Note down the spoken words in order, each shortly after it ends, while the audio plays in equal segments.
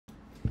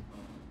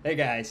Hey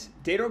guys,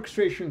 Data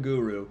Orchestration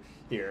Guru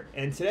here,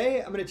 and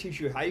today I'm going to teach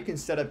you how you can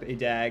set up a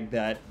DAG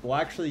that will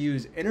actually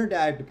use inner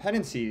DAG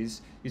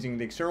dependencies using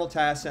the external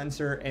task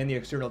sensor and the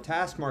external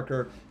task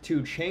marker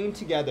to chain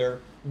together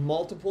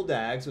multiple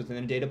DAGs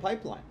within a data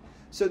pipeline.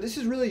 So this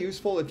is really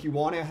useful if you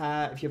want to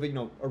have, if you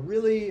have a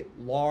really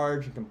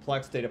large and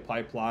complex data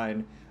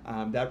pipeline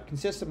that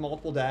consists of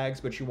multiple DAGs,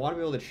 but you want to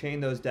be able to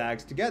chain those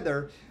DAGs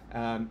together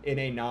in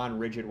a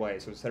non-rigid way.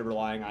 So instead of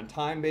relying on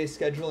time-based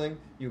scheduling,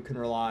 you can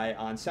rely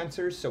on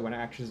sensors. So when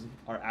actions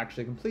are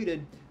actually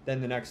completed, then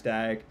the next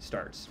DAG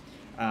starts.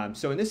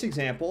 So in this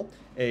example,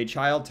 a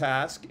child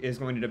task is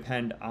going to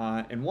depend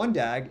on, and one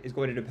DAG is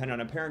going to depend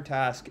on a parent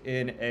task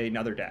in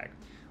another DAG.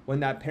 When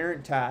that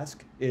parent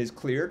task is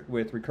cleared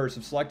with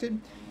recursive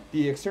selected,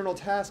 the external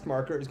task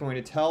marker is going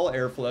to tell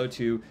Airflow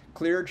to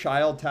clear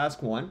child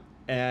task 1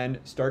 and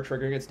start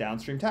triggering its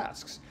downstream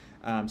tasks.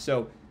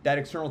 So that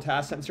external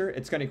task sensor,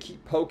 it's going to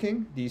keep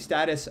poking the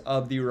status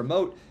of the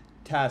remote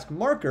task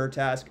marker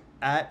task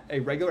at a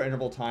regular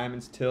interval time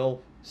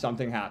until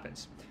something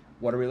happens.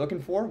 What are we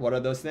looking for? What are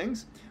those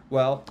things?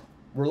 Well,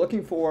 we're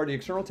looking for the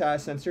external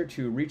task sensor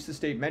to reach the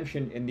state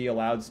mentioned in the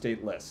allowed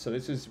state list. So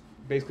this is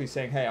basically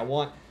saying, hey, I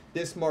want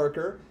this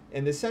marker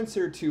and the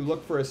sensor to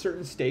look for a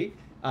certain state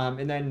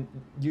and then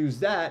use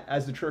that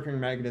as the triggering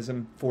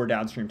mechanism for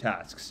downstream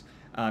tasks.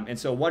 And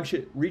so once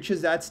it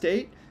reaches that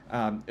state,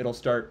 it'll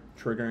start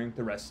triggering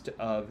the rest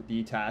of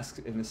the tasks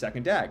in the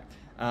second DAG.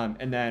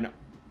 And then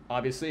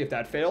obviously if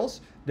that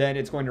fails, then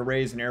it's going to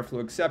raise an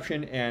Airflow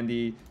exception and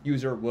the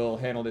user will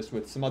handle this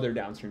with some other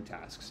downstream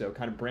tasks. So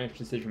kind of branch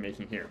decision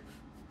making here.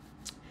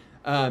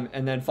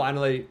 And then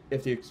finally,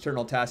 if the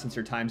external task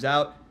sensor times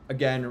out,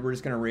 again, we're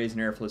just going to raise an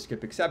Airflow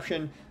skip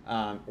exception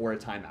or a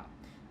timeout.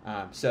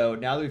 So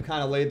now that we've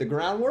kind of laid the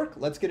groundwork,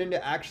 let's get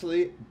into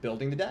actually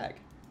building the DAG.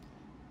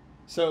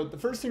 So the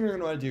first thing we're going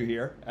to want to do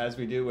here, as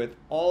we do with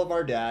all of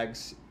our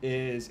DAGs,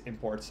 is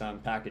import some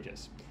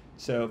packages.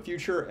 So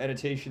future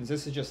annotations,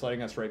 this is just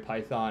letting us write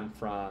Python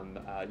from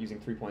using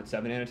 3.7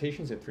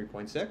 annotations at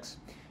 3.6.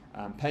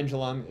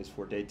 Pendulum is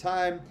for date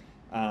time.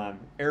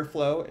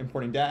 Airflow,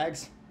 importing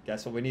DAGs.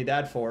 Guess what we need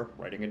that for?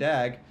 Writing a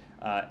DAG.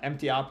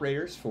 Empty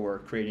operators for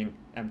creating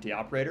empty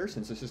operators,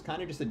 since this is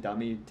kind of just a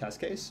dummy test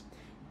case.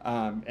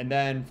 And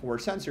then for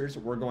sensors,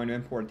 we're going to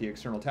import the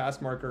external task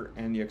marker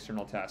and the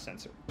external task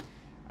sensor.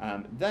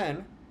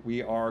 Then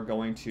we are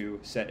going to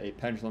set a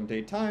pendulum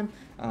date time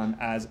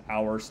as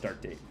our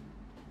start date.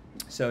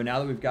 So now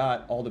that we've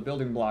got all the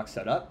building blocks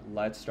set up,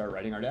 let's start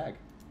writing our DAG.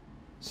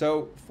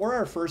 So for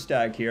our first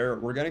DAG here,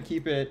 we're going to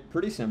keep it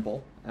pretty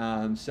simple.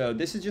 So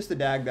this is just the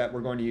DAG that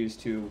we're going to use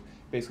to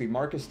basically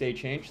mark a state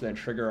change, then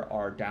trigger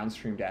our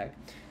downstream DAG.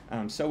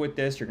 So with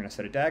this, you're going to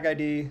set a DAG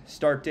ID,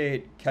 start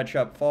date, catch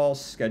up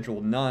false, schedule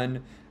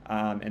none,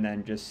 and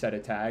then just set a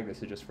tag.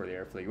 This is just for the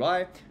Airflow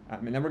UI.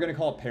 And then we're going to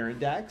call it parent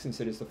DAG since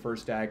it is the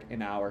first DAG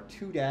in our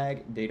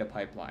 2-DAG data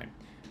pipeline.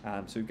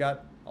 So we've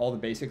got all the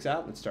basics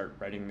out. Let's start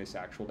writing this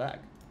actual DAG.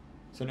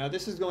 So now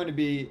this is going to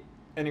be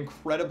an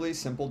incredibly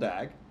simple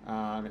DAG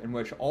in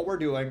which all we're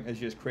doing is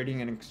just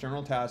creating an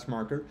external task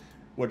marker,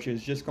 which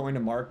is just going to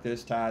mark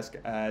this task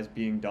as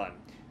being done.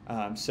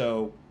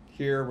 So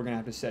here we're going to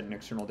have to set an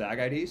external DAG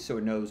ID so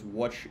it knows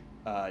which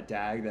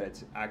DAG that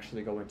it's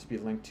actually going to be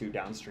linked to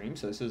downstream.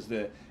 So this is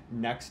the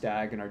next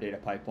DAG in our data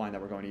pipeline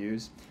that we're going to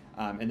use.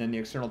 And then the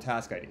external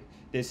task ID.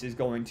 This is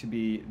going to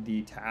be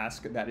the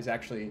task that is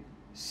actually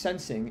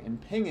sensing and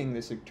pinging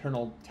this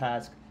external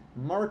task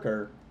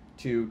marker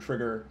to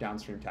trigger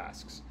downstream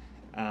tasks.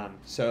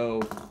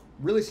 So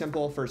really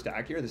simple first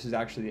DAG here. This is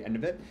actually the end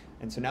of it.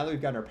 And so now that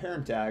we've got our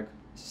parent DAG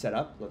set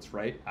up, let's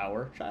write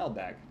our child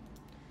DAG.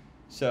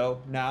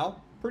 So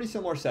now, pretty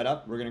similar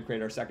setup. We're going to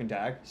create our second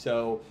DAG.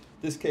 So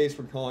this case,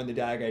 we're calling the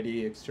DAG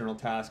ID external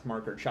task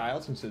marker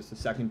child since it's the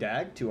second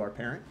DAG to our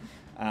parent.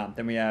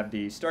 Then we have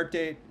the start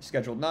date,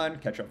 scheduled none,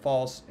 catch up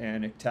false,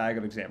 and a tag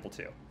of example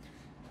 2.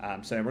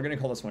 So we're going to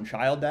call this one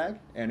child DAG.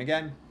 And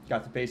again,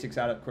 got the basics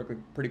out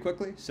pretty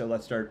quickly. So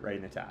let's start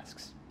writing the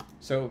tasks.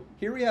 So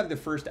here we have the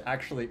first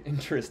actually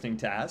interesting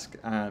task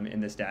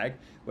in this DAG,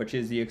 which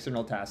is the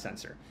external task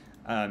sensor.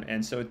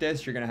 And so with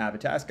this, you're going to have a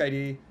task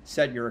ID,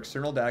 set your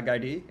external DAG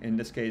ID. In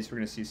this case, we're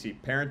going to CC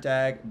parent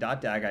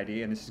DAG.DAG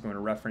ID, and this is going to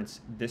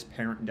reference this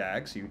parent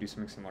DAG, so you can do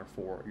something similar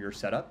for your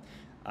setup,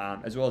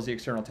 as well as the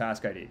external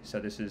task ID. So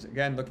this is,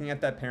 again, looking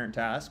at that parent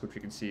task, which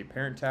we can see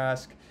parent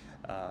task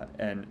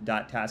and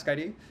 .task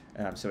ID,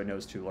 so it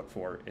knows to look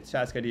for its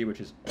task ID,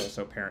 which is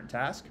also parent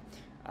task.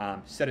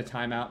 Set a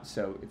timeout,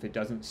 so if it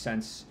doesn't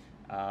sense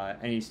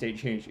any state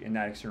change in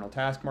that external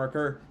task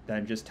marker,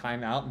 then just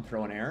time out and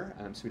throw an error.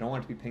 So we don't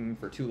want it to be pinging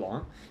for too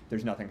long.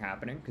 There's nothing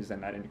happening because then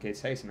that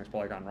indicates, hey, something's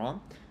probably gone wrong.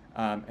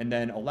 And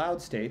then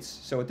allowed states.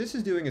 So what this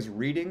is doing is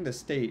reading the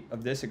state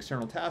of this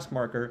external task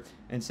marker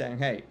and saying,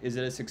 hey, is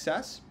it a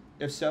success?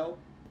 If so,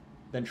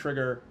 then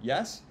trigger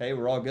yes, hey,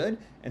 we're all good,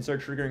 and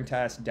start triggering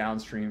tasks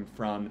downstream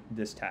from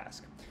this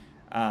task.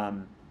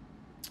 And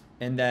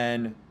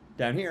then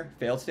down here,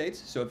 failed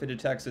states. So if it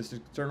detects this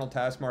external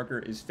task marker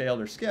is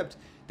failed or skipped,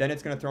 then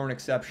it's going to throw an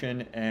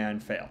exception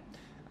and fail.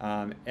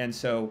 And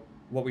so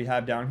what we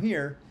have down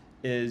here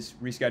is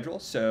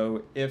reschedule.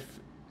 So if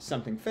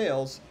something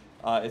fails,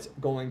 it's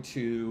going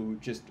to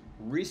just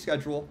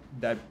reschedule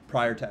that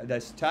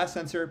that task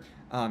sensor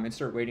and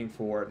start waiting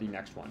for the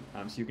next one.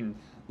 So you can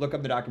look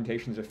up the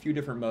documentation. There's a few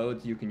different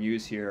modes you can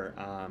use here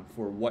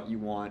for what you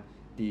want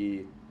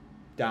the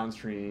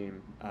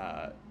downstream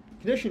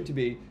condition to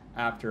be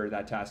after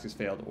that task has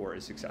failed or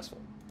is successful.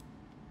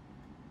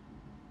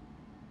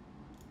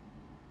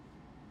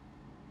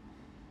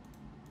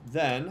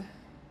 Then,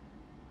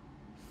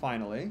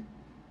 finally,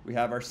 we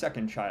have our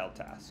second child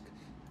task.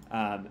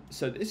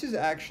 So this is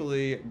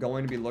actually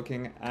going to be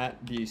looking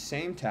at the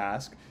same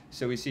task.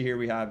 So we see here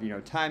we have,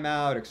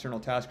 timeout, external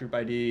task group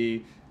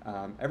ID,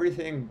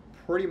 everything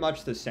pretty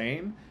much the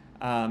same.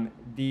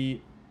 The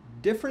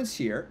difference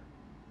here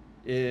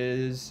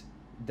is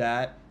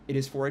that it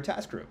is for a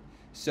task group.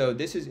 So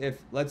this is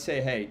if, let's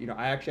say, hey,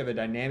 I actually have a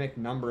dynamic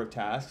number of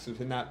tasks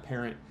within that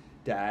parent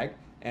DAG,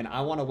 and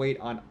I want to wait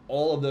on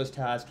all of those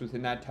tasks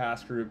within that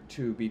task group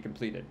to be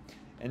completed.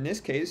 In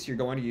this case, you're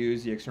going to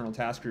use the external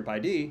task group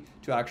ID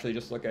to actually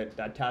just look at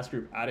that task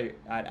group at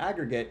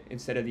aggregate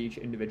instead of each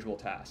individual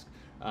task.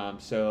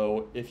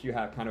 So if you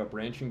have kind of a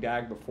branching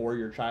DAG before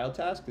your child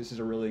task, this is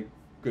a really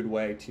good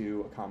way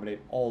to accommodate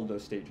all of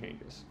those state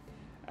changes.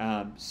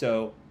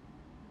 So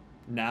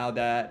now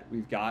that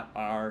we've got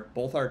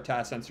both our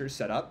task sensors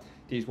set up,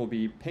 these will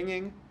be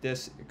pinging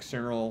this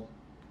external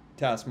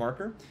task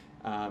marker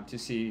to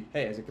see,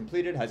 hey, has it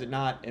completed, has it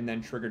not, and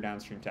then trigger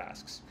downstream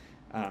tasks.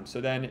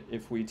 So then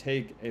if we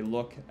take a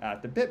look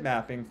at the bit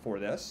mapping for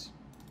this,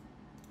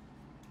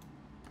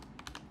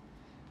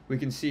 we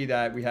can see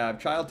that we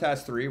have child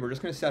task 3. We're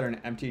just going to set an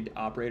empty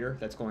operator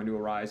that's going to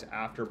arise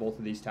after both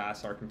of these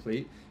tasks are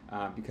complete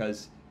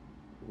because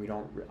I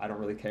don't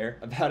really care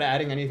about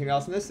adding anything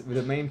else in this.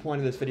 The main point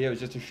of this video is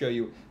just to show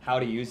you how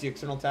to use the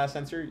external task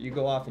sensor. You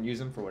go off and use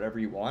them for whatever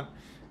you want.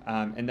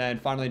 And then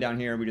finally down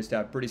here, we just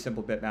have pretty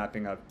simple bit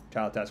mapping of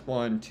child task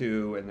 1,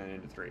 2, and then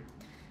into 3.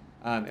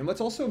 And what's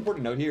also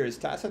important to note here is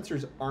task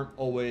sensors aren't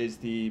always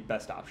the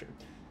best option.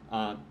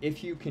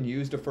 If you can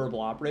use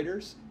deferrable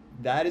operators,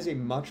 that is a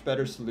much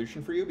better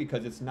solution for you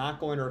because it's not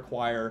going to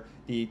require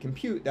the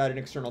compute that an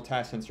external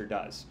task sensor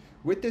does.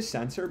 With this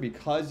sensor,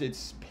 because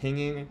it's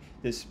pinging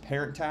this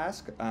parent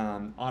task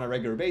on a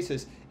regular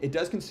basis, it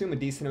does consume a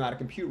decent amount of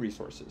compute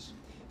resources.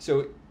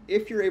 So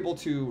if you're able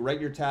to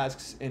write your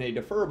tasks in a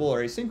deferrable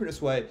or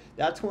asynchronous way,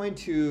 that's going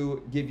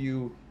to give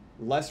you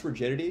less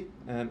rigidity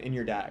in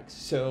your DAGs.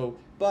 So,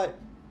 but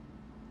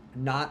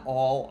not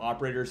all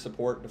operators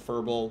support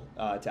deferrable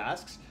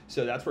tasks.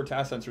 So that's where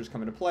task sensors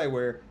come into play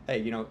where,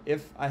 hey,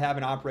 if I have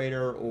an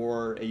operator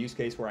or a use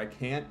case where I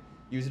can't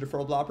use a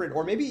deferrable operator,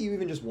 or maybe you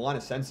even just want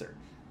a sensor,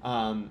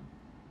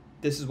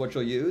 this is what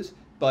you'll use.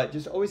 But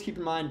just always keep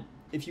in mind,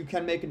 if you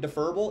can make it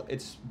deferrable,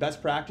 it's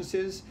best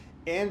practices,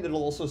 and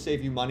it'll also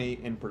save you money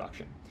in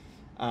production.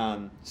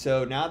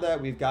 So now that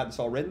we've got this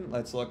all written,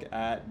 let's look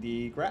at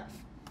the graph.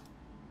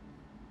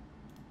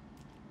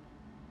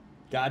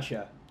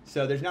 Gotcha.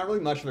 So there's not really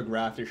much of a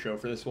graph to show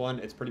for this one.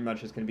 It's pretty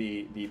much just going to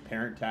be the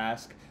parent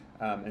task,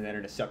 and then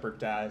in a separate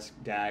task,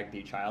 DAG,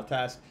 the child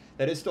task.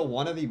 That is still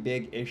one of the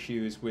big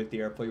issues with the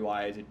Airflow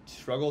UI is it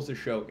struggles to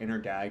show inner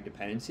DAG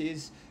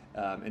dependencies.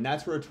 And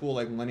that's where a tool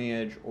like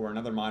Lineage or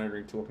another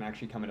monitoring tool can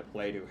actually come into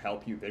play to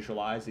help you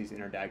visualize these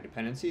inner DAG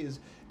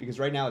dependencies, because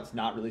right now it's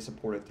not really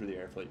supported through the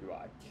Airflow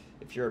UI.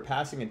 If you're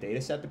passing a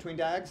data set between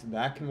DAGs,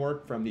 that can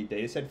work from the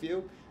dataset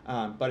view.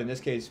 But in this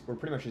case, we're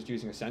pretty much just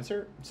using a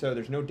sensor, so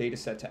there's no data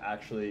set to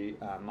actually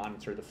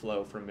monitor the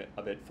flow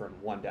of it from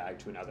one DAG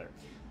to another.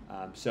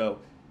 So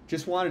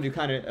just wanted to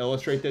kind of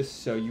illustrate this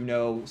so you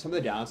know some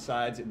of the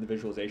downsides in the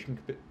visualization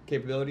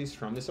capabilities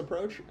from this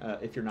approach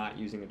if you're not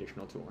using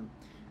additional tooling.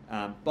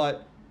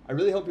 But I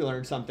really hope you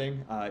learned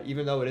something.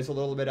 Even though it is a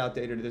little bit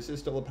outdated, this is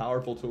still a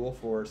powerful tool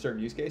for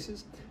certain use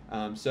cases.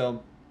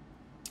 So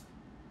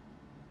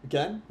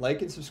again,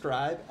 like and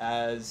subscribe,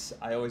 as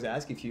I always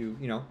ask, if you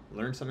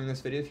learned something in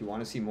this video, if you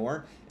want to see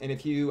more, and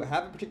if you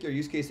have a particular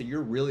use case that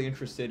you're really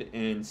interested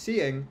in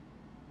seeing,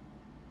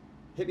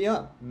 hit me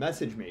up,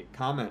 message me,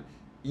 comment,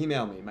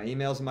 email me. My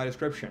email's in my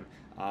description.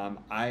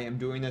 I am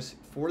doing this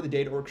for the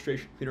data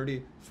orchestration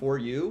community for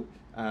you.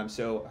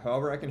 So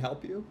however I can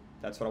help you,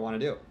 that's what I want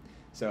to do.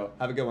 So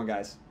have a good one,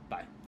 guys. Bye.